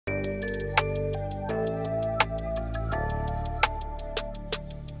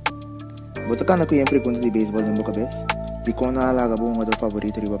Você can aqui em pergunta de beisebol em boca vez? De quando a laga bom do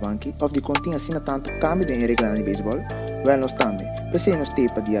favorito de banque, ou de continha assim tanto cambio de regra de beisebol, well nós também. Pensei nos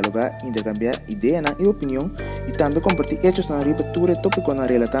ter para dialogar, intercambiar ideia e opinião e também compartilhar hechos na ribatura tópico na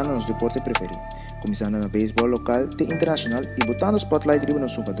relatando nos deportes preferidos. Começando no beisebol local e internacional e botando spotlight riba no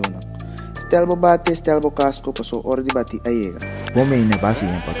jogador. Stelbo bate, Stelbo casco, passou hora de bater a Iega. Bom meio na base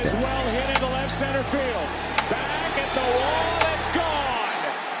em podcast.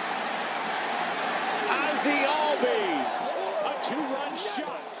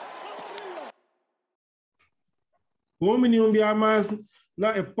 Bom menino, bia mais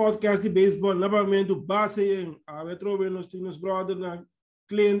na podcast de beisebol, novamente base em a retrover nos times brother na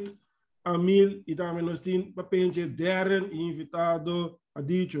Clint, Amil e também nos times papente Darren e invitado a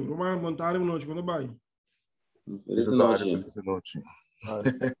Dicho. Romano, bom tarde, boa noite, quando vai? Feliz noite.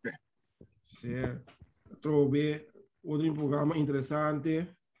 Certo. Trove outro programa interessante.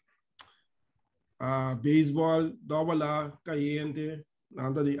 Beisebol, dava lá, caliente,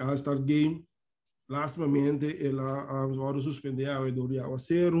 nada de All-Star Game. Lastimamente, ela agora suspendeu a vedoria a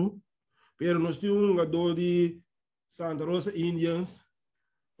zero. Pero nós temos um jogador de Santa Rosa Indians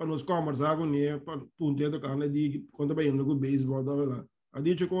para nos conversar com ele, para puntre do canal de conta bayendo com o beisebol da lá. A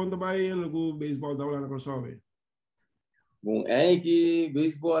dicho conta bayendo com o beisebol da lá na Kosovo. Bom, é que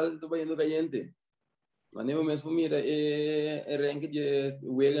beisebol do bayendo caliente. Mas nem mesmo mira rank de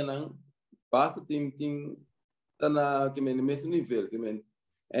wega não passa tim tá na que mesmo nível que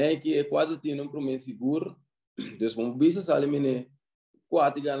é que é quadro tem promessa seguro. Depois vamos bisa sale mene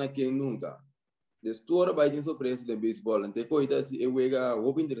quatro gana que nunca. Destora vai ter surpresa de beisebol. Então coisa se é wega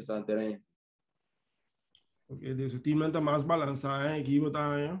roupa interessante hein. Ok, desse time está mais balançado, hein? Aqui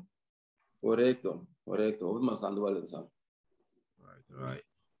botar, hein? Correto. Vamos mais ando balançado. Right.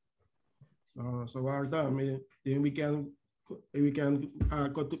 So agora tem weekend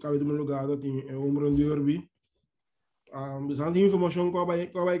quando acaba de lugar tem um derby. Bisa tem informação qual vai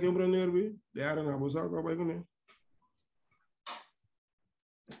que um derby? Era na bolsa qual vai com ele?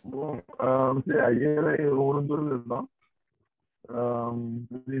 Bom, aí é o derby lá.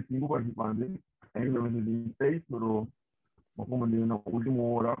 Tem 5 participantes. Ainda não tem 6, mas como ele na última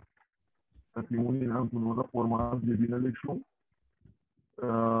hora assim unidade com outra forma de vir na eleição.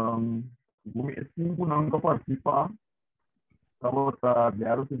 Como é 5 não participar, estava a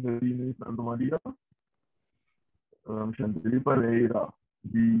Darren de Santa Maria, Chantilly Pereira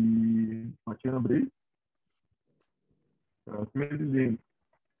de Machina Bray, presidente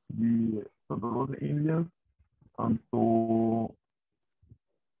de Santa Rosa Indians, tanto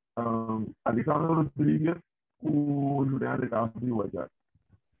Alexandre Rodrigues, o Juliano de Castro de Guajar.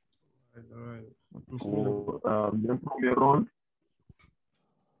 No primeiro round,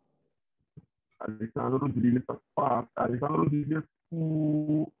 Alexandre Rodrigues passa. Alexandre Rodrigues,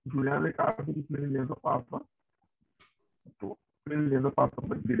 o Juliano de Castro de presidente passa. O presidente passa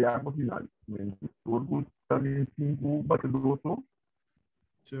para criar para final. Todos também 5 batedores.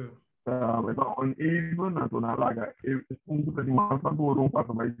 Então, on even na laga, um dos animais adorou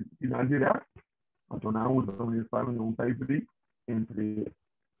para mais final direto. Então, na outra também está um tie break entre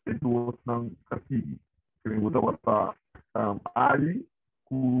os dois não castigo. Que vem botar Ali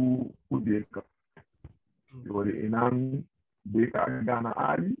com o Deca. Eu olhei não Deca gana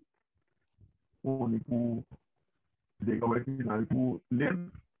Ali, o único Deca vai final com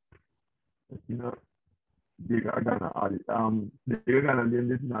Len. Final Deca gana Ali, Deca gana Len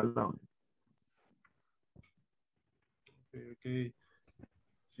de final não. Ok.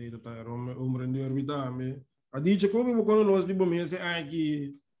 Sim, tá derby também. A dicho como quando nós de bombense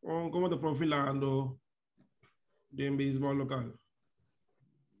aqui, como tá profilando de beisebol local.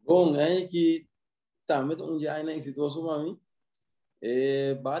 Bom, é que também um dia ainda em situação para mim,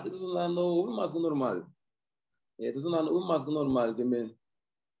 bate do sonando o mais normal. Do sonando o mais normal que men.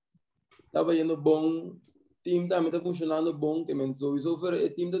 Tava indo bom, time também tá funcionando bom que men. So isso for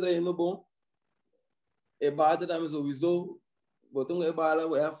time tá indo bom. Bate também so isso, botou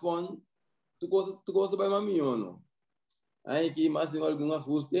bala, é fun. Tu gosta vai mamio não. Aí que mais tem algum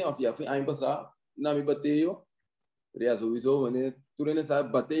ajuste, aí passar, na me bateu. Aliás, o isso, né? Tu nem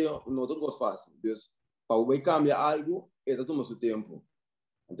sabe bater, não é tão fácil. Deus, para o cambiar algo, toma seu tempo.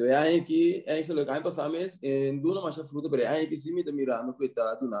 Então, é aí que aí passar mês, em duna mais fruta, para aí que se me tá mirando,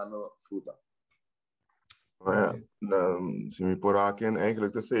 coitado, dando fruta. Se me por aqui,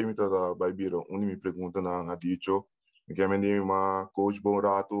 eigenlijk te zeggen dat bij Biro, me pergunta na dicho, ik heb uma coach bom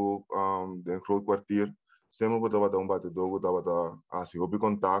rato, de groot kwartier, sempre botava um batedor, botava assim, op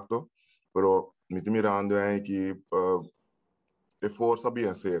contacto, pero me te mirando aí que é força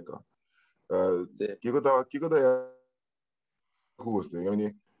bem seca. Que eu da justo, eu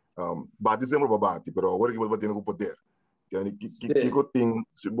bate sempre para bate, pero agora que você tem o poder. Que tem,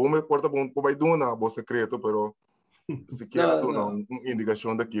 se bom me porta bom para vai donar, bom secreto, pero se quer donar uma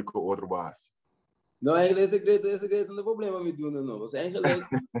indicação daqui com outro base. Não é segredo, não tem problema me dona não. Você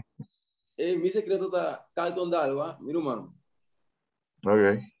é meu secreto da Aldair Daal, wa, meu irmão.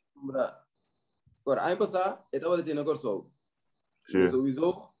 Ok. Agora, aí passar, estava tendo agora só. Sim.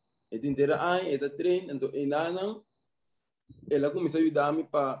 Sowieso, het inteira aí, eta trein, então enanam, ela começa a ajudar-me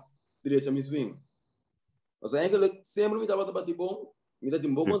para direita me swing. Ou seja, sempre me estava batendo bom, me dá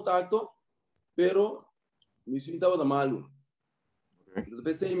um bom contato, pero me swing estava malo. Então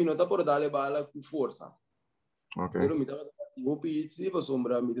pensei, me não está por dar a bala com força. Pero me estava batendo pizza, para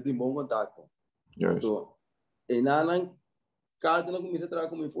sombra, me dá um bom contato. Então, enanam, cada um começa a trabalhar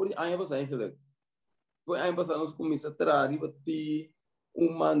com força, aí você ainda foi aí passar nós começa a trabalhar e bater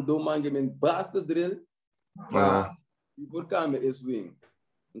mando mangamento basta drill para por câmera é swing.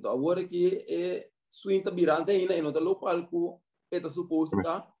 Então agora que é swing tá virando ainda e não tá no palco é tá suposto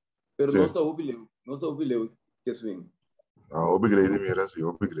tá, pero não está ouvindo que swing. Upgrade mira sim,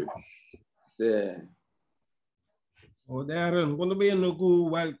 upgrade. Sim. O Darren, quando bem no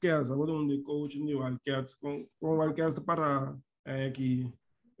Wildcats, agora onde coach no Wildcats com Wildcats para aqui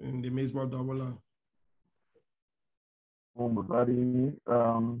em de mesmo double. Bom, dari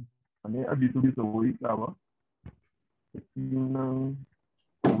ane abito bisa woi kawa. Yung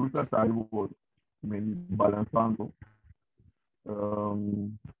urusan tayo po, may balansanto.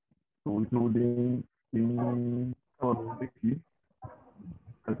 So din yung aqui,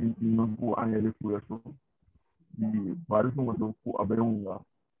 kasi tingnan po ang esfuerzo. Di baru semua po aberunga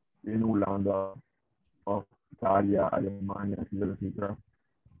in Holanda, Italia, Alemania, etc.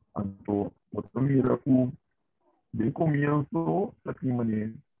 Anto, mira po de comienzo, aquí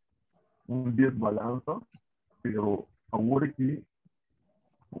mané desbalanza, pero ahora que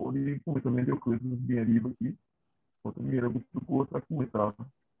hoy completamente o coisas bem arriba aqui, outra mira que coisa começar a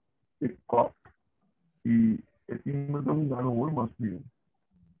cop e esse mas não dá no olho mais frio.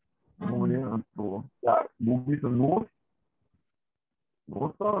 Não é anto, já bom isso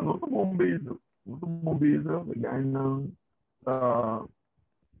nossa bombeza, ganhando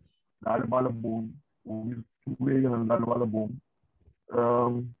dar bala bom, o suega dar bala bom.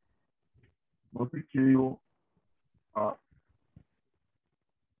 Não sei que eu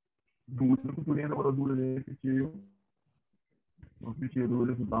dura cultura para dura nesse que não sei que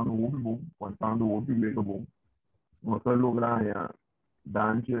dura estudando o bom, quantando o bem bom. Nós lograr a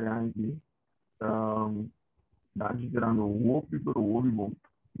dança aqui, dança gerando o bom,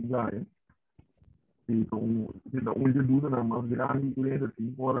 já é. Então, onde dura na mais grande coisa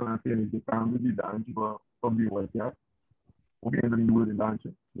assim, fora na cena de câmbio de dança para bem o que é, o que entra em dura de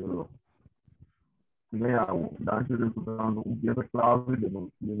dança, ganhar dança resultando dia da classe de não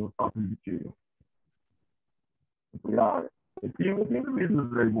faço de cheio. Já tem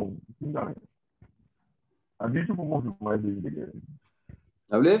mesmo é bom, já. A gente não consegue mais de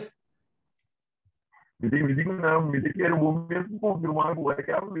Ablef? Me digo não, me digo que era bom mesmo confirmar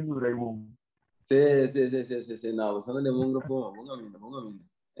que era mesmo é bom. Sim, não, você não é bom grupo, bom amigo.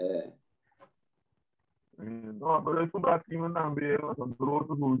 Não, agora eu estou batendo também, Santa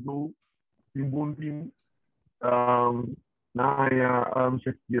Rosa Indians, bom time, na área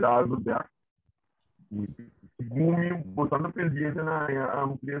chequeado já. Gumi, botando pendente na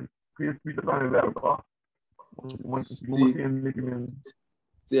área, criança também verdade.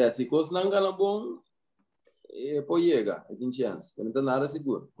 Sim, assim, coisa não ganha bom, pode chegar, tem chance, não tem nada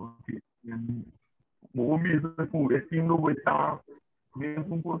seguro. O mesmo time não vai estar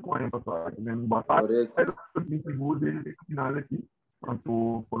mesmo um pouco mais passado, mesmo batalha, tem seguro dele final aqui,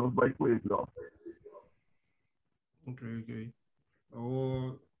 então por uns vai com ele lá. Ok.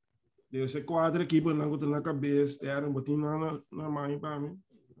 O desse quadro aqui para não na cabeça, era um botinho na mãe para mim.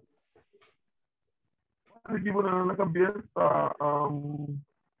 Aqui na cabeça,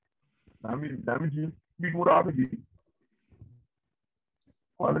 dá-me de figurado aqui.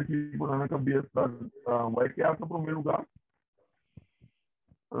 Quadro aqui na cabeça, vai que é o primeiro lugar.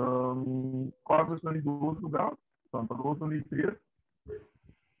 Quatro estão em 2 lugares, Santa Rosa em 3,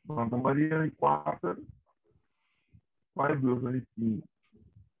 Santa Maria em 4, 5 em 5.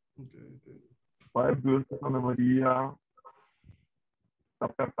 Ok. 5 Santa Maria está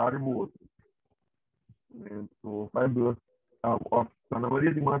apertado em outro. Então, 5 Santa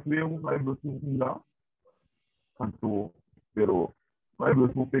Maria de mais mesmo, 5 em lugar. Então, pero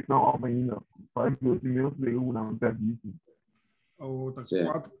 5 não fica na alma ainda. 5 de menos veio não perdi. O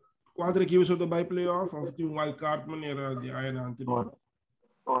quatro equipes do by playoff of the wild card maneira de aí antes.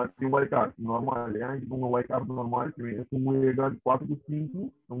 Tem um wildcard normal, né? Um wildcard normal, que é um lugar de 4 por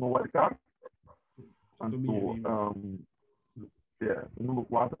 5, um wildcard. Então, o número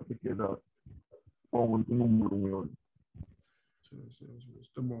 4 se queda com o número 1.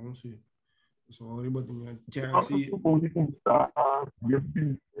 Está bom, sim. Só arriba tinha Nós chance. supomos que está a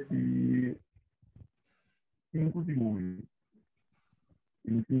 25 segundos.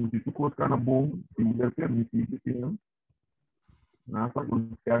 Enfim, se tu colocar na bom, se mulher permitir que tenha, nessa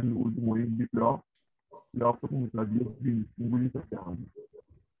quando quer no último ano de playoff, começar a 25 de setembro.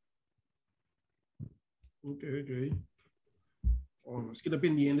 Ok. Mas que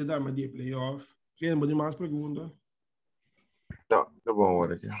dependendo da de playoff. Quem tem mais perguntas? Tá bom,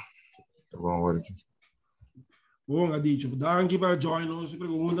 olha aqui. Bom, Aditya, danke para join nos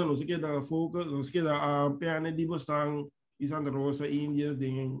pergunta, não sei que da foca, não sei que da pena de Boston e Santa Rosa Indians de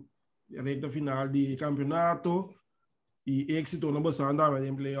reta final de campeonato e êxito na Boston da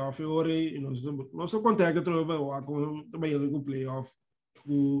em playoff ore, nós só conta que trova com também com playoff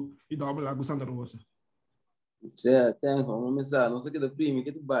e double lá com Santa Rosa. Você tem uma mensagem, não sei que da prima,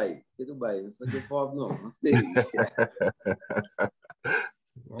 que tu vai, não sei que pop não sei.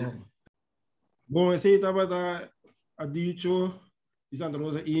 Bom, esse aí estava a dicho de Santa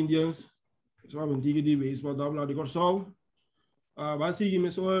Rosa Indians, só um tigre de beisebol double de Corsol.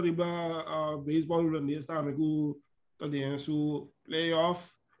 Basicamente, só riba beisebol holandês também com também su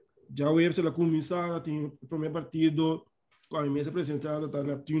playoff. Já o EFC lá começar, tem o primeiro partido com a mesa apresentada da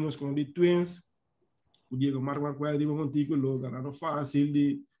Neptunos com o Twins. O Diego marca com ele contigo logo, ganhando fácil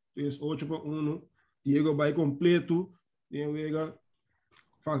de 8-1. Diego vai completo, Diego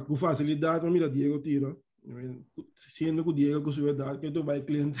faz com facilidade, mas mira Diego tira. Sendo que o Diego com sua idade, que tu vai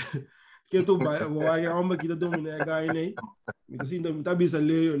cliente, que tu vai a uma que domina ganha, né? Assim, tá bisa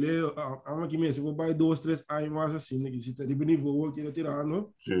leo, a uma que mesmo vou vai 2-3 anos mais assim, né? Que se tá de nível que ele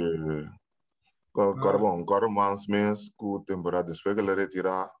tirando. Sim. Agora mais menos com temporada depois que ele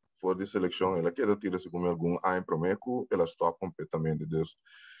retirar for de seleção, ele quer tirar se como algum ano promeco, ela stop completamente. Dus,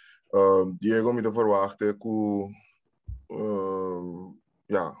 Diego me verwachten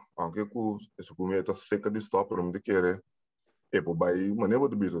que anche com esse começo tá seca de stop para me querer e por aí maneira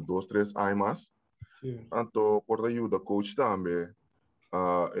de bisa 2-3 anos mais. Então por ajuda coach também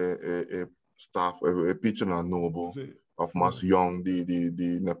staff pitcher na novo of mais young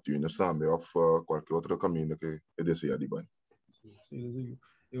de Neptunes também of qualquer outro caminho que é desejar de bem. Sim.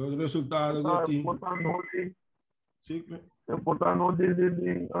 E outro resultado do time. É importante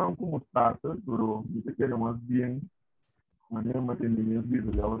de como starter, pero você quer mais bem, maneira mantenimento de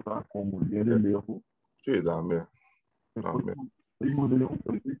ela está como dia de levo. Sim, também. Aí modelo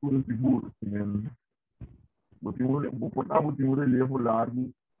um seguro, né? Vou botar um relevo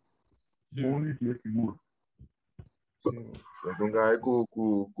largo, bom de seguro. Então, gai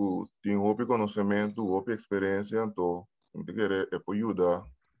com tem outro conhecimento, outra experiência, então, muito querer é para ajudar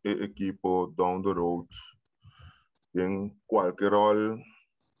a equipe down the road em qualquer rol,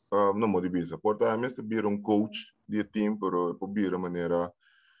 não me diz. Portanto, é mesmo coach de time, pero por vir a maneira,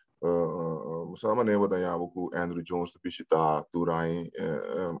 essa maneira da já com Andrew Jones de visitar Turai,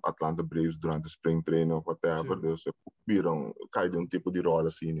 Atlanta Braves durante spring training ou whatever, dus é viram cai de tipo de rol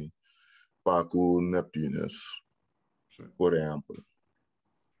assim, né? Para com Neptunes, por exemplo.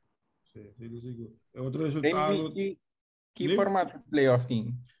 Sim. Outro resultado. Que formato de playoff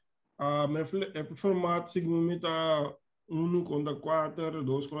tem? O formato, segundo me, está 1-4,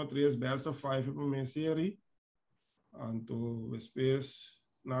 2-3, best of 5 para minha série. Então, depois,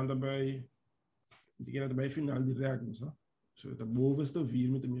 nada bem. Tem que final direto, não sabe? So, tá boa esta vir,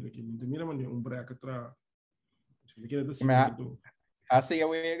 mas também aqui, também maneira break atrás. A ceia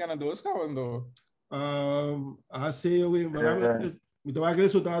é ganador, quando? A ceia é, me dá aquele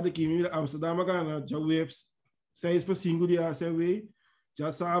resultado aqui, Amsterdam ganha, já o 6-5 de ACW,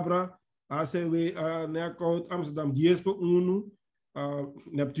 já Sabra, ACW, knockout Amsterdam 10-1,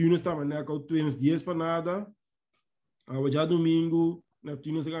 Neptunes também knockout Twins 10-nada, já domingo,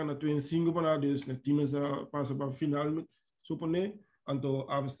 Neptunes ganha Twins 5-nada, Neptunes passa para a final, supone, então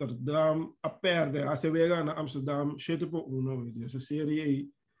Amsterdam a perde, ACW ganha Amsterdam 7-1, essa série aí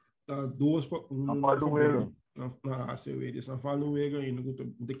está 2-1 na ACW, essa fala no Vega ainda,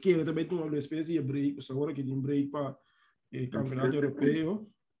 de que também tem uma espécie de break, só agora que tem break para o campeonato europeu,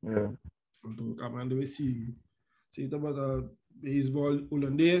 então o campeonato deve seguir. Se estava da beisebol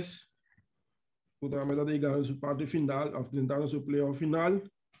holandês, o campeonato de ganhar sua parte final, enfrentando seu playoff final.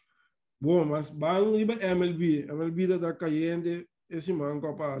 Bom, mas vamos ir para MLB da caindo esse ano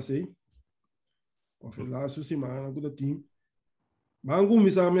Copa assim, o final da semana com o time. Vamos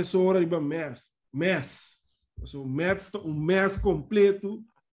começar a mesura de mês. Um mês completo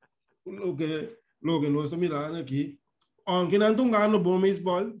lo que nós estamos mirando aqui, aunque não estão ganhando bom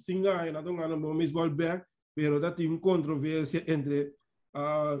beisebol, sim ganham, não estão ganhando bom beisebol back, pero da tem controvérsia entre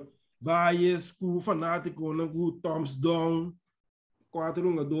bias, com fanático, com thumbs down,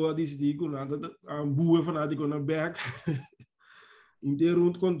 4-1-2 decidido, nada, boa fanático na back,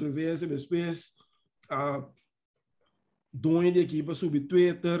 inteiro controvérsia, depois, dono de equipa subir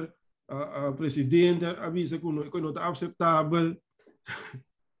Twitter, a presidente avisa que não está aceitável,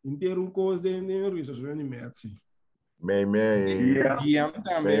 inteiro coisa de organização de Messi. GM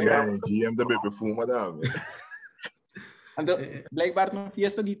também. GM da bebê fuma da. Então, blijkbaar uma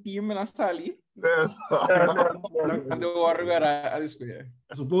fiesta de time na sali. Quando eu organizar a escolha.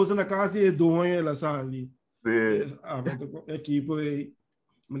 Suposto na casa de dono da sali. A equipa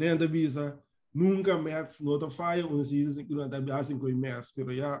me da visa nunca Messi nota falha season que não está bem com o Messi,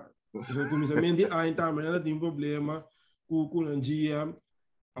 pero já começamento aí também tem problema com o GM.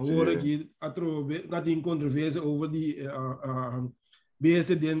 Agora que a trobe já tem controvérsia over de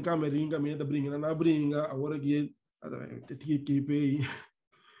beste den Cameroon também está brincando na brinca, agora que tem equipe aí.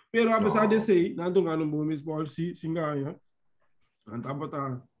 Pero apesar de ser, não estão ganhando bom beisebol, se ganha. Então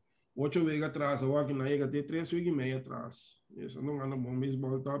tá 8 vezes atrás, agora que na chega até 3 vezes e meia atrás. Isso não ganha bom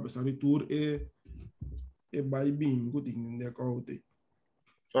beisebol, tá? Apesar de tudo vai bem, que tem de acordo.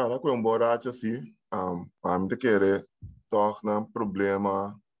 Cara, com um borracho assim, a mim te querer torna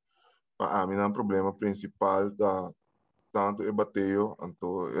problema, a mim não problema principal da tanto é bateio,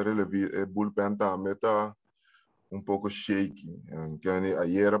 então é bullpen também tá pouco shaky. Que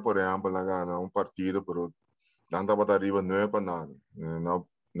ayer, por exemplo, na gana partido, pero não estava arriba 9 para nada, não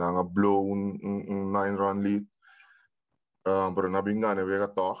blow 9-run lead, pero na bingane vega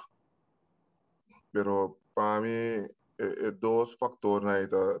toch, pero para mim dois fatores aí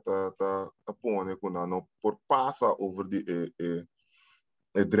tá põe que não por passa over de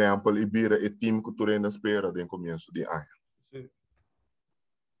drempel e bira e time que tu ainda espera de começo de ano.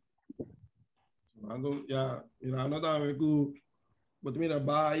 Então, já mirando também que o time da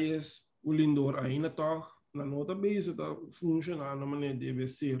bias, o Lindor ainda tá na nota base, tá funcionando da maneira que deve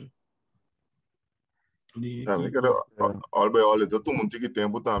ser. Olha, todo mundo tem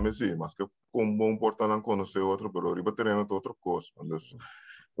tempo também, sim, mas que como bom importa não conhecer outro, pero riba terreno é outra coisa. Então,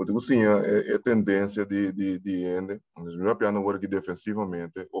 eu digo sim, é tendência de ende. Então, meu piano agora que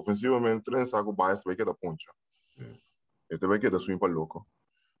defensivamente, ofensivamente, treino saco bias vai que da poncha. Este vai que da swing para louco.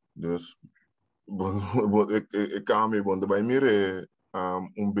 Então, cambio, quando vai mirar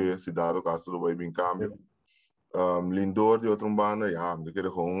B, se dado caso do vai bem cambio. Lindor de outro banda, ja, de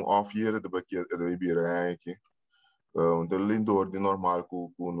querer gewoon off-year, de bakje, de vai virar aqui. Então, Lindor de normal que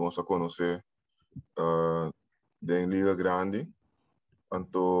nós a conhecer, de liga grande.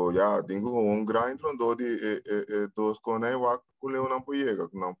 Então, já, tenho grande trondo de dos conei wa que leu não pode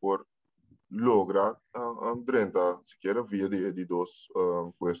que não por logra drenta sequer via de dos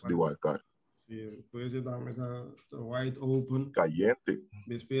coisas de wildcard. Depois de dar wide open. Caliente.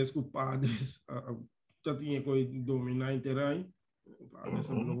 Depois que o Padres já tinha que dominar o terreno. O Padres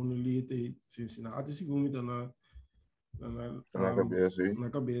falou no Elite Cincinnati, segundo na cabeça. Na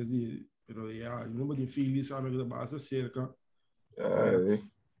cabeça de... Pero já, não pode filho, sabe que da base cerca.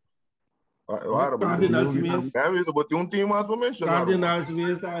 Cardinals mesmo. É mesmo, botei time mais para mencionar. Cardinals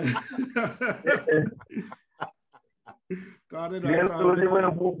mesmo está. Cardinals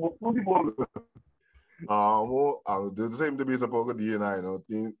eu sempre disse pouco dia, não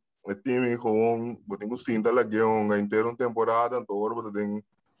tem time com botem cinta lá que é inteira temporada, então agora botem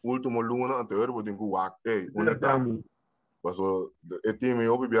último luna, então agora botem com wak, mas o time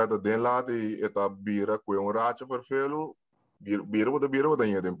eu bebia de lá e tá bira com racha perfeito, bira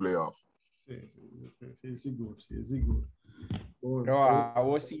botem em playoff. Sim, seguro.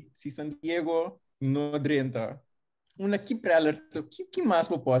 Pero se San Diego no drenta, uma aqui para alertar, que mais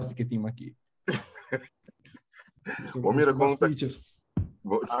pode que time aqui? Mira como tá.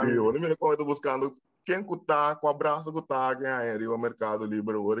 Mira como eu buscando quem tá com abraço que tá quem é o mercado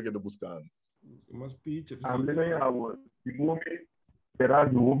livre agora que eu tô buscando. Mas pitcher. A minha é agora. E como será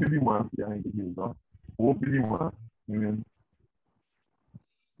de ouvir demais já então. Ouvir demais.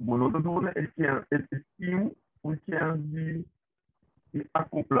 Bueno, todo é time um chance de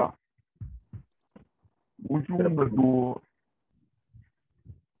acoplar. Muito jogador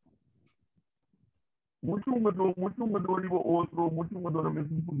igual outro, muito jogador na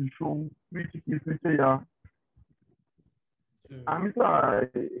mesma posição, switch já. A mim tá,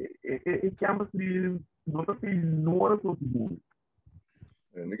 que ambas de não tá não era só segundo.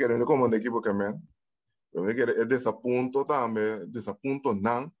 Não quero como a equipe que men. Eu não quero desse ponto também, desse ponto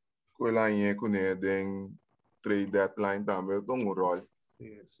não, que lá em que né den trade deadline também dá rol.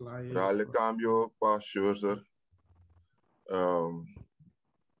 Rale cambio para Scherzer.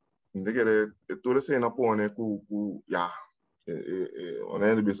 Inte kere, tu le cena pone ku ja.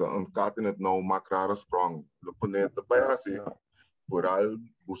 Onende bisa katen het nou makrara sprong. Lo pone te bij assim. Vooral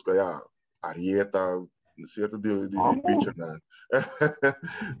busca ja Arieta, certo de pitcher né.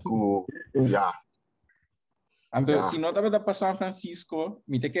 Ku ja. Então, se não estava para São Francisco,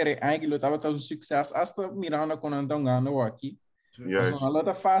 me te querer eigenlijk estava tendo sucesso hasta mirando com Antongano aqui. Yes. Mas não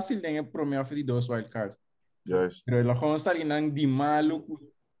é fácil nem para mim de 2 wildcards. Yes. Pero la gewoon sali nang di malo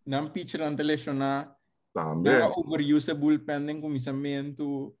nang pitcher ang telesyona Tambe. nang overuse bullpen ng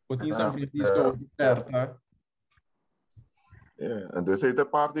comissamento o in San Francisco perta. En dus is de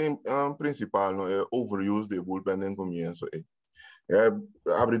parte principal, no, overuse de bullpen en comienzo.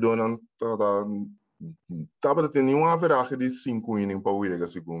 Abridon tava tendo uma averagem de 5 innings para o Wiga,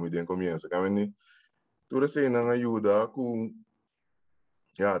 segundo me comienzo. Caminho, tudo isso não ajuda com,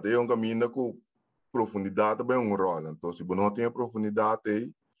 já tem caminho com profundidade bem rol. Então, se você não tem profundidade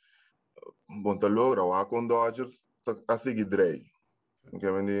aí, bom tá logra o com Dodgers a seguir drei.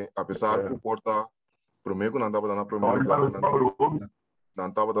 Caminho, apesar que o porta primeiro não estava na primeira não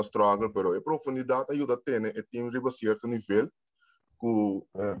estava da struggle, pero a profundidade ajuda a ter, né? Tem um certo nível que o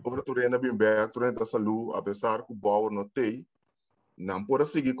treino bem bem, treino da saúde, apesar que o Bauer não tem, não pode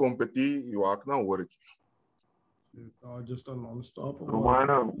seguir competir e o ac não work. Just a non-stop. No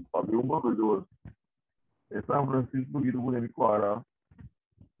mana, abriu uma coisa. É São Francisco que do Bonito Quara.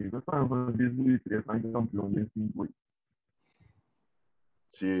 E o São Francisco e 3 anos campeão de 5.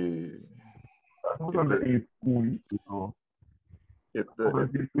 Sim. Não é muito. São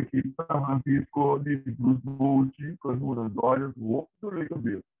Francisco de Bruce Bolt, com as olhas, o outro é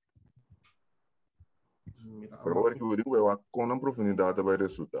cabelo. Pero agora que eu digo, com a profundidade vai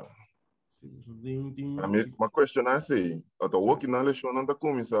resultar. Mas questionar assim, até o que na lesão não está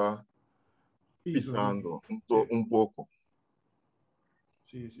começar pisando um pouco.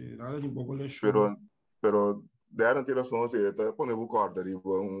 Sim, nada de um pouco lesão. Pero deram tiração assim, até quando eu corda ali,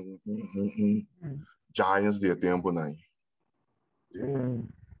 Giants de tempo não.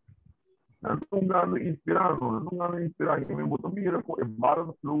 Não ganho inspirar, não ganho inspirar. Que me botou mira com barra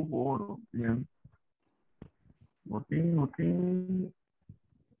do flow bom, não tem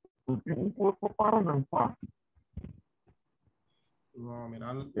um corpo para não fácil. Não,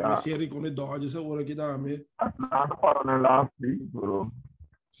 mira, a série com o Dodgers agora que dá me. Nada para não lá, pero.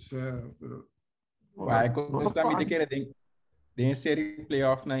 Certo. Vai, constante que tem série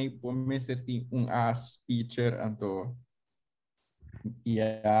playoff na por me certi as pitcher anto.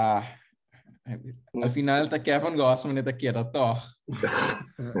 Yeah. Al final tá Kevin Gossman neta queda toch.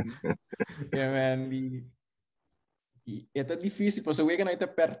 Man, é difícil, porque o Wigan está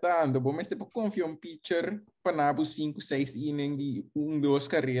apertando. Bom, mas você pode confiar um pitcher para nabo 5, 6 innings de 1, 2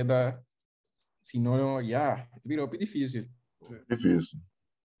 carreiras. Senão, virou difícil. Difícil.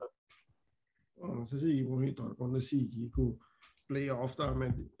 Não sei se o monitor quando sigue com playoff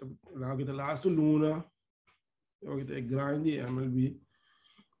também, lá que tá last luna, eu que tá grande MLB.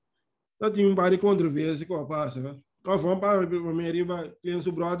 Tá tinha várias controvérsias com a passa, né? Qual foi para primeiro vai cliente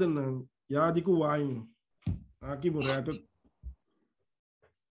seu brother não, já de Kuwait. Aqui boreto.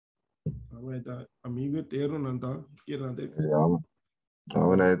 Tá amigo eterno não tá, que não tem.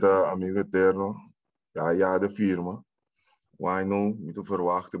 Amigo eterno. Ja, de firma. Why não me te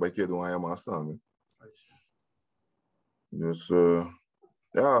verwachten bij keer doen hij maar staan. Dus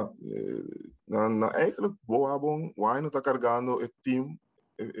eigenlijk boabon why não tá carregando o team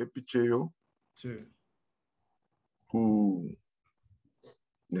e picheo. Sim.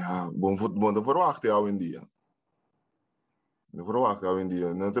 Bom te verwachten hoje em dia. De verwachten hoje em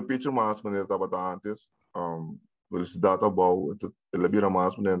dia. Não te pitcher mais wanneer estava antes. Velocidade bom, ele vira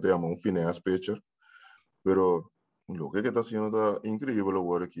mais wanneer tem um finesse pitcher. Pero lo que está haciendo está increíble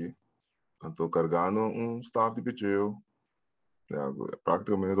ahora aquí. Tanto cargando staff de picheo,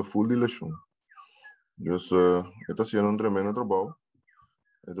 prácticamente full de lesión. Entonces, está haciendo tremendo trabajo.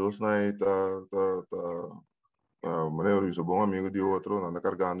 Entonces, maneiro isso, bom amigo de outro, anda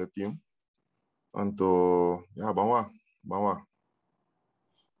cargando o time. Então, vamos lá.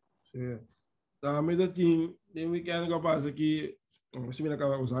 Sim. Também da time, tem weekend que passa aqui, se me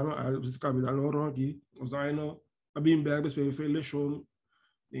acaba usando, os capital não aqui, usando a bem bem para fazer lesão,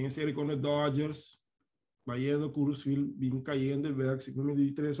 tem série com os Dodgers, bayendo Curusville, bem caindo o berg, segundo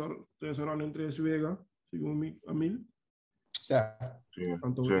me 3 horas em 3 Vegas, segundo a mil. Certo.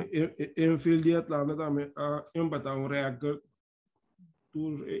 Então, em field de Atlanta também, empatar record,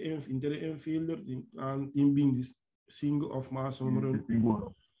 tour em fielder, em bem single of mass número.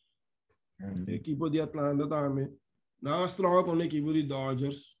 A equipe de Atlanta também, Na stroga com a equipe de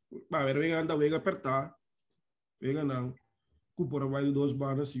Dodgers. Mas vega anda vega apertar. Vega não. Cupora vai de 2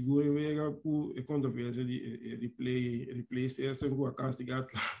 barras seguro vega ku e contra vez de replay station com a castiga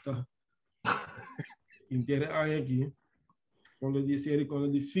Atlanta. Inteira aí aqui. Quando de série quando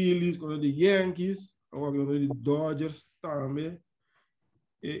de Phillies, quando de Yankees, ou quando de Dodgers também.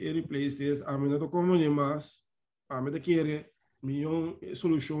 E replay station a mim não como nem mais. A mim querer milhão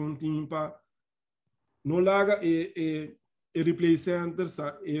solução timpa no laga e replay center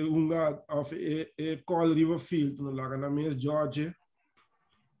sa e hungado of e call river field no laga na mes Georgia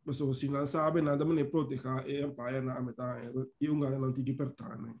mas se não sabe nada mas proteger e empire na metà e hungado não tem que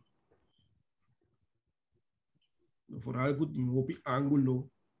pertar né no foral que tem um ângulo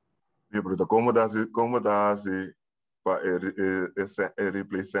Pero como dá se para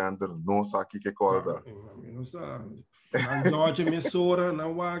replay center não sabe que coisa não sabe na Georgia mesora na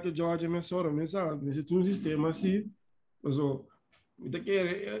Waka Georgia mesora mas sabe mas tem um sistema assim mas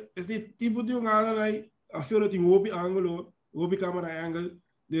esse tipo de hungado aí a fora tem um ângulo câmera angle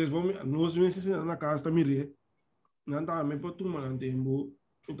desde nós mesmos na casa também re não tá me por tomar não tempo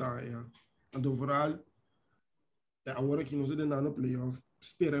tá é então foral agora que nós estamos no playoff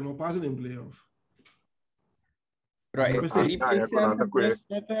espera não passa em playoff Pero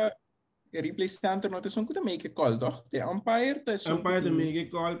é replay center não tem som que também que call, toch? The umpire tá som umpire também que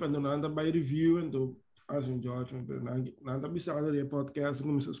call quando não anda by review então assim George não anda bisado de podcast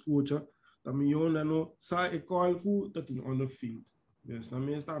como se escuta também eu não sai call ku tá tem on the field mas na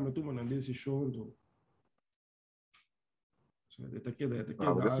minha está me tomando decisão então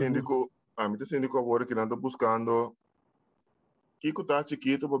me síndico agora que anda buscando que tá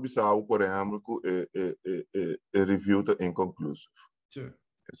chiquito para bisau por exemplo que review tá inconclusive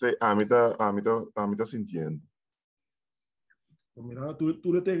sei a mim tá sentindo mira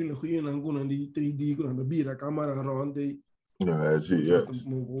tu tecnologia não com de 3D com a bira câmera ronde sim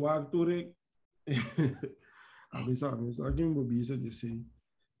o actor a mesa aqui um bobisa de sei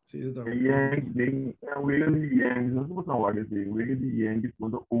tá Yankees não se não vai dizer o Yankees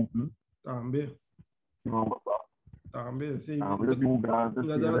quando open também não vai também sei de um gato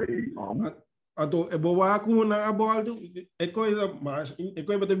ato é boa com na bola é coisa mas é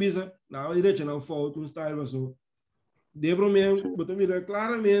coisa para bisa na direita não falta um style mas de problema botar mira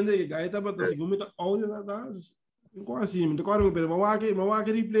claramente que gaita para seguir muito áudio da quase muito claro mas mas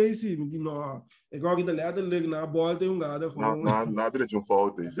que replay sim não é igual que da lado na bola tem gado nada de um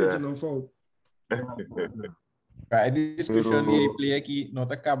falta isso não falta a discussão de replay aqui não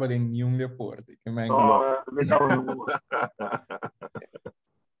acaba em nenhum deporte que mais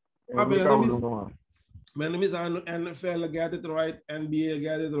men is on NFL get it right, NBA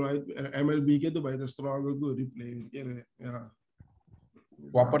get it right, MLB get it right, the struggle good replay. Yeah.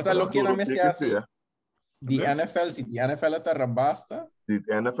 O aporta lo que na mesa di NFL se di NFL tá rabasta. Di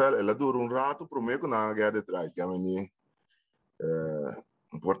NFL ela dura rato pro meio na get it right, que a mim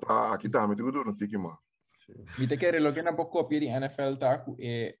importa aqui tá, me dura um tique mais. Mi te quer lo que na copia di NFL tá ku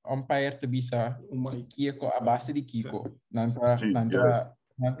e umpire te bisa kiko a base di kiko. Nanta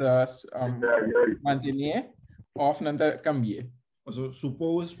mantenere off nanta cambie. Also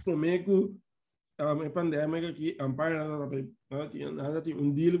suppose pro meio a pandemia aqui umpire nada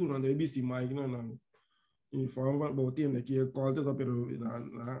tem deal com nada visto mais não em forma botinha aqui é corte da pero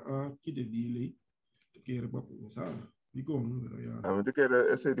na que de deal que era para pensar e como a mim te quer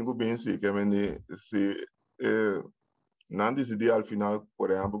esse tenho bem sim que a mim se não decidi ao final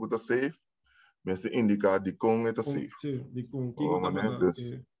por exemplo que tá safe mas indica de com é safe sim de com que tá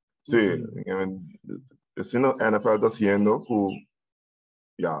sim se não NFL tá sendo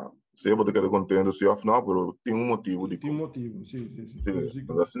já se você quer contendo se off não pero tem motivo de tem motivo sim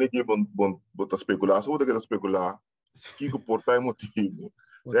mas assim que bom botar especular se você quer especular que porta é motivo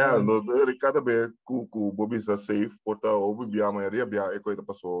no cada vez que o Bobby está safe porta ou bia a maioria bia é coisa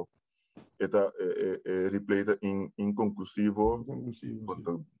passou é replay inconclusivo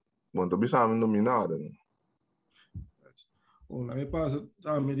quando bisa nominada o lá me passa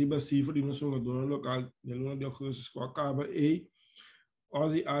a meriba cifra de nosso jogador local de luna de agosto que acaba e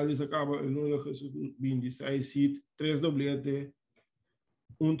Ozzy Alves acaba no jogo 26 hit 3 doblete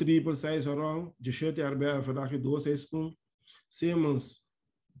triple 6 run 17 RBI vandaag 2-6 Simmons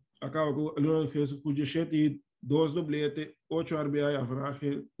acaba com no jogo com 17 hit 2 doblete 8 RBI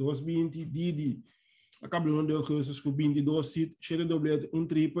vandaag 2-20 Didi acaba no jogo com 22 hit 7 doblete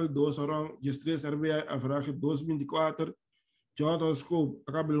triple 2 run 13 RBI vandaag 2-24 Jonathan Scope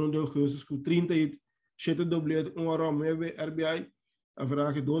acaba no jogo com 30 hit 7 doblete 1 run 9 RBI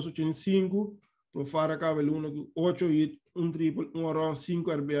haverá que 285, Profara acaba com 8 hits, triple, 1 run, 5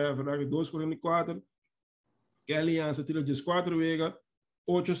 RBI, haverá que 244, que a aliança tira de 4 vegas,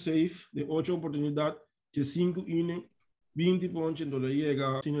 8 safe, de 8 oportunidades, de 5 innings, 20 pontos, então ele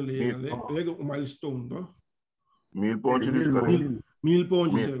chega um milestone, não? 1000 pontos de carreira. 1000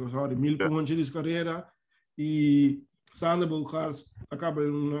 pontos, sorry, 1000 pontos de carreira, e Santa Rosa acaba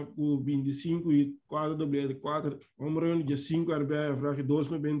com 25 e 4 WL4, vamos de 5 RBI,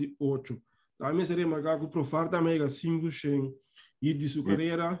 298. Também seria marcado para o farta mega 5 e de sua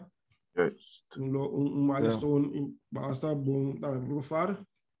carreira, milestone, basta bom também para o far.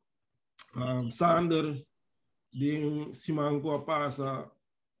 Sander, de Simanco a passa,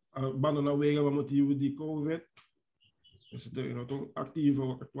 abandona a vega por motivo de Covid. Este é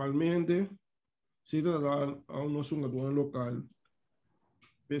ativo atualmente. Se está a um nosso local,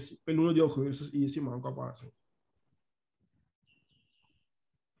 pelo 1 de agosto, e Simanco a passa.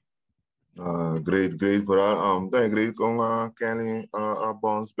 Great vooral. Great com Kenny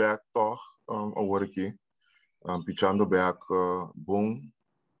bounce back toch over aqui. Pichando back bom.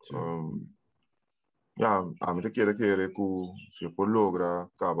 A mim queira que se por logra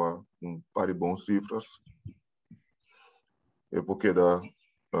acaba para bons cifras. É porque dá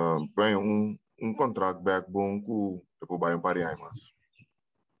põe contrato back bom com depois vai pari aí mais.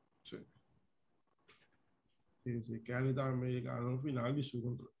 Sim. Kenny também no final de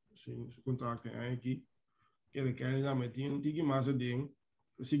seu contrato aqui. Kenny também tem mais de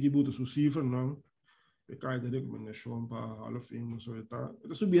seguir buta sua cifra não. Cai da recomendação para Hall of Fame, so está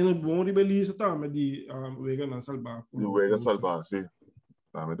subindo bom ribelista também de Vega na salvar. O Vega salvar, sim.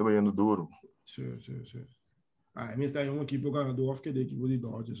 Também está indo duro. Sim. Mas está em uma equipe ganhador que é da equipe de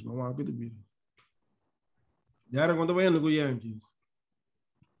Dodgers, vamos lá que ele vira. Darren, quando vai indo com o Yankees?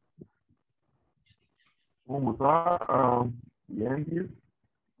 Vamos lá, Yankees.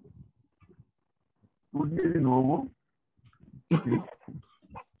 Tudo de novo.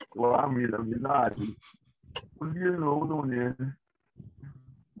 Lá, milagre. O dia novo do União,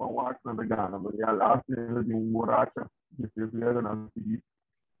 bom, acho que não gana, mas já lá de buraco que se fizer na seguinte,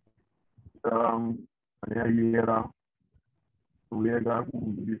 aí era o legal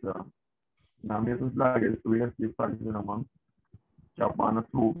com isso, na mesma cidade, o ia se fazer na mão, já para na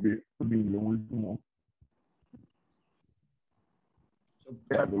sube, subindo o último.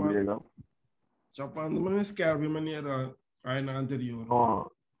 É do legal. Já para não esquecer de maneira aí na anterior.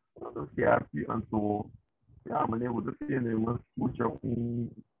 Não esquece, então mas eu vou ter muita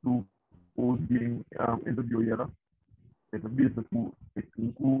interview era essa visa com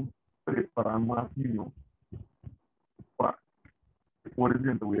cinco preparar mais milhão por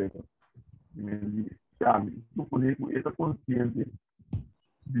exemplo eu do conego essa consciência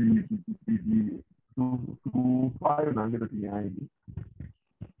de do pai na vida que aí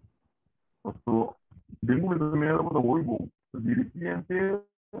então de momento também era muito bom dirigente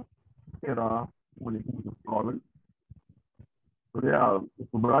era um único problema. Real,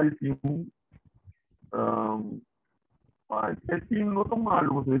 o Brasil mas esse time não está mal,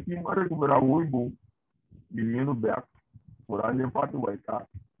 você time vai recuperar o bom menino back, por ali empate vai estar.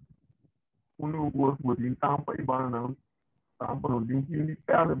 O único gosto de Tampa e Banana, Tampa não tem time de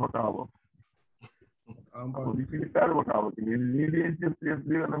perde para cá. Não tem time de perde para cá, que ninguém tem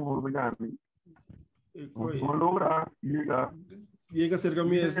certeza na mão do Gani. Não logra chega cerca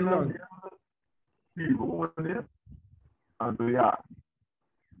mesmo não. Sim, vamos ver. Então,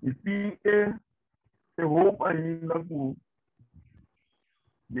 e se roupa ainda com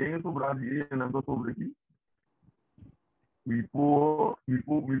dentro do Brasil, não sobre aqui, me pôr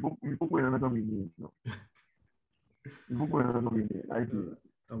na caminho. Me pôr na caminho. Aí,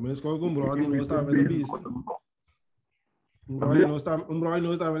 também escolhe com o Brody, nós estamos vendo isso. Brody nós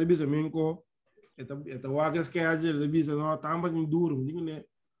estamos vendo isso, minco. Então, o que é de bisa, não tampa de duro, digo né.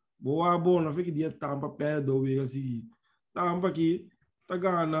 Boa, não fica dia tampa perto do vega assim. Tampa aqui, tá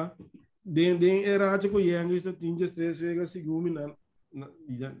gana. Den era tipo yang isso tinha stress vega segundo na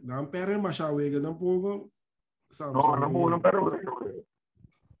não perde mais a vega não pouco. Não perde.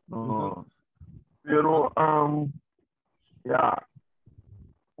 Não. Pero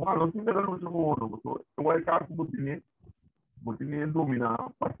quando se dá no jogo, o wild card botine domina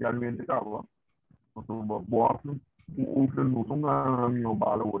parcialmente cava. Então, boa, o não na minha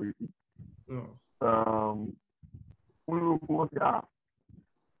bala hoje. O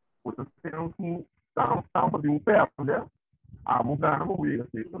você tem tampa de pé, né? Vou ganhar uma briga,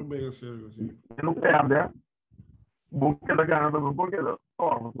 assim. Não perde, vou querer ganhar também, porque ela,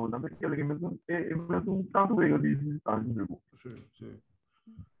 não tem aquele que mesmo tanto briga de distância, viu? Sim.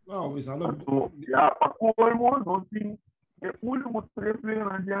 Não, isso não. Para o irmão, assim, é o último 3 brigas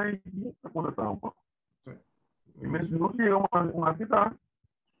na dia aí, a conta tampa. Mas não chega uma cidade,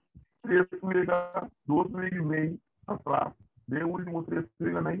 3 meses, 2 meses e meio atrás, de último 3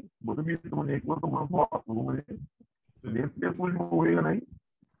 meses, né? Você me disse que quanto mais forte, como é? Dentro desse último mês, né?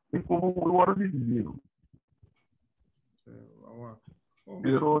 E como eu era decidido.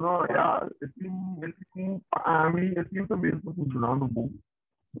 Pero não, esse a mim, esse também está funcionando bom.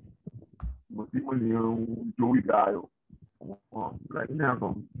 Você me um Joey Gaio.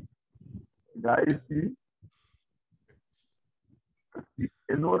 Gaio sim.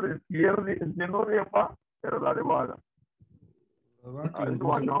 E não repa, era da levada. Não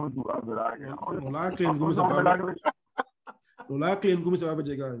lá cliente começa a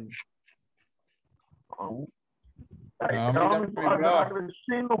chegar aí.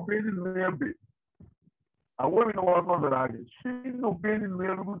 A women não vão fazer nada. She não vende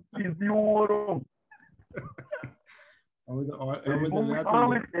mesmo de ouro.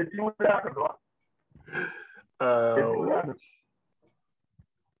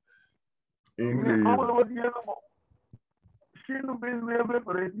 She não vende mesmo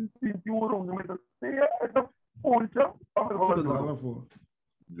para esse de ouro. Não me sei essa poncha.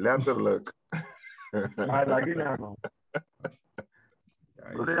 Letterlijk. Mas aqui não.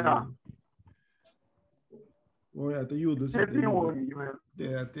 Olha, te ajuda.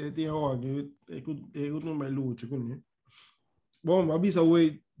 Tem alguém. Eu não me luto com ele. Bom, mas bisa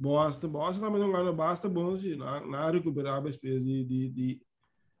oi Boston também não ganha basta bom se na recuperar a espécie de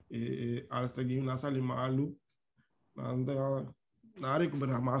Aldair Game na sala malu na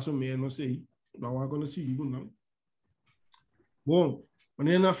recuperar mais ou menos sei. Não há como se diga não. Bom,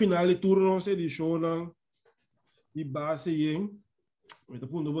 mas na final de turno se deixou na de base aí. Então,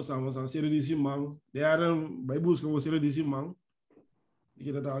 quando você avança, série de simão, Darren vai buscar uma série de simão, e que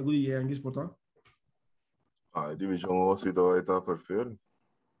está algo de Yankees, portanto. A divisão está perfeito.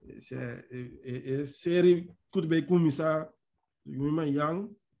 É série que vai começar,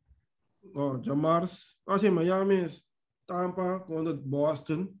 Miami, Jamars, assim, Miami, Tampa contra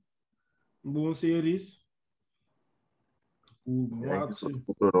Boston, bom séries. O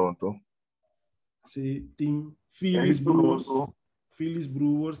Toronto. Sim, tem Phillies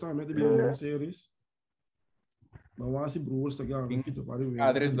Brewers também tem bom séries. Mas Brewers está ganhando aqui do Padre.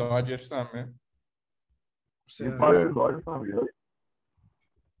 Padres Dodgers também. Sim, Padres Dodgers também.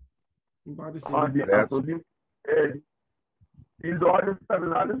 Tem Padres Tem Dodgers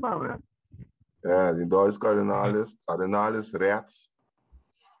Cardinals também. Tem Dodgers Cardinals Reds.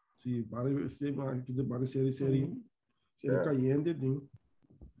 Sim, aqui do Padre série caliente tem.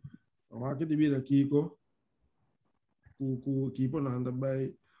 Vamos aqui de vir aqui com o equipe não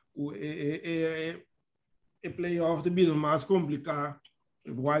também. É playoff de vida mais complicado.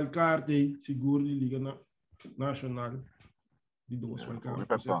 Wild card seguro de liga nacional de 2 wild card.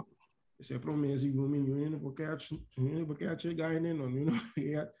 Esse é promessa de 1 milhão porque a chegar aí não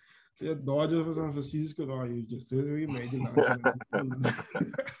é Dodgers para São Francisco não eu just 3 meio de lá.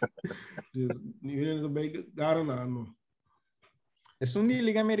 Ninguém também garana não. Essa de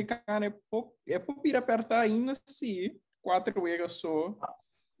liga americana é por ir apertar ainda se 4 jogos só.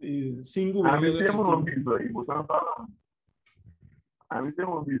 5 jogos. A mim tem uma visa aí, você não fala. A mim tem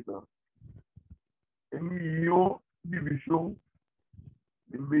uma visa. É melhor divisão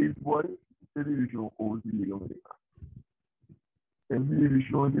de beisebol de divisão ou de liga americana. É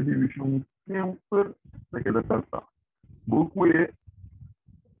divisão sempre naquela salsa. Porque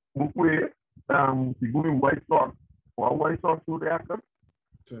segundo o White Sox, o White Sox o recorde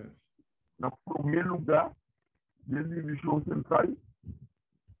no primeiro lugar da divisão central.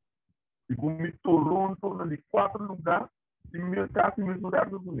 E com o Toronto na de 4 lugares, e quase mesmo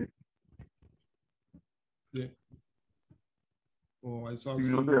recorde com ele. O White Sox.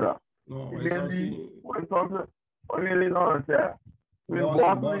 Não, o White Sox, olha ele não, é.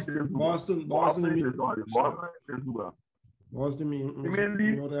 Boston,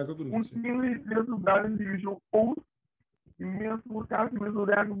 um time de 3 lugares em divisão ou e mesmo caso mesmo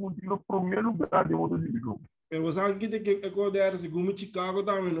recorde no primeiro lugar de outra divisão. Pero você tem que acordar se como Chicago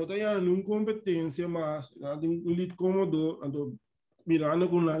também não tem nenhuma competência mas tem um lit cômodo ando mirando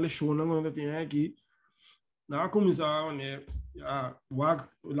com a lesiona quando tem aqui na comissão né a lá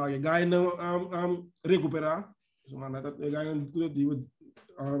que ganha recuperar semana tá ganhando tudo tipo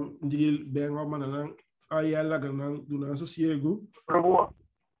de bem uma maneira aí ela ganhando do nosso cego pero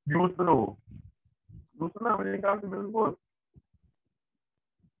justo não em caso mesmo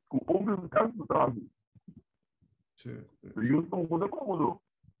com o caso do trabalho justo um pouco cômodo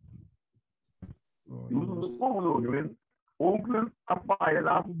Oakland apaia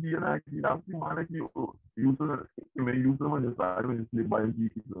lá o dia aqui na semana que justo mas necessário esse banho de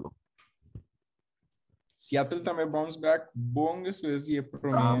Seattle também bounce back. Bom después de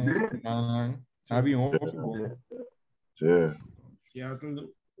promessa. Sabe bom. Sim.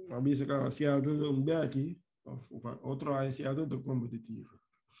 Seattle, avisa que Seattle back. Outro aí Seattle tá competitivo.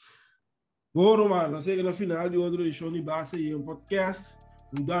 Bom, mano, nós chegamos no final de outra edição de base aí um podcast.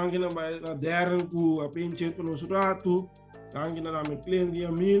 Dank na Darren ku apenchet para nosso rato. Dank na dame cliente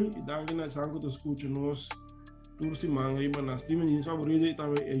dia 1000 e dank na sangue dos escuta nos tursi mangriba na streaming de favorito e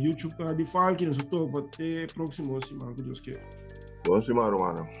também YouTube canal de Falk no topo até próximo semana que Deus quer. Bom semana,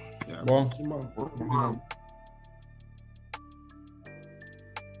 mano. Bom semana.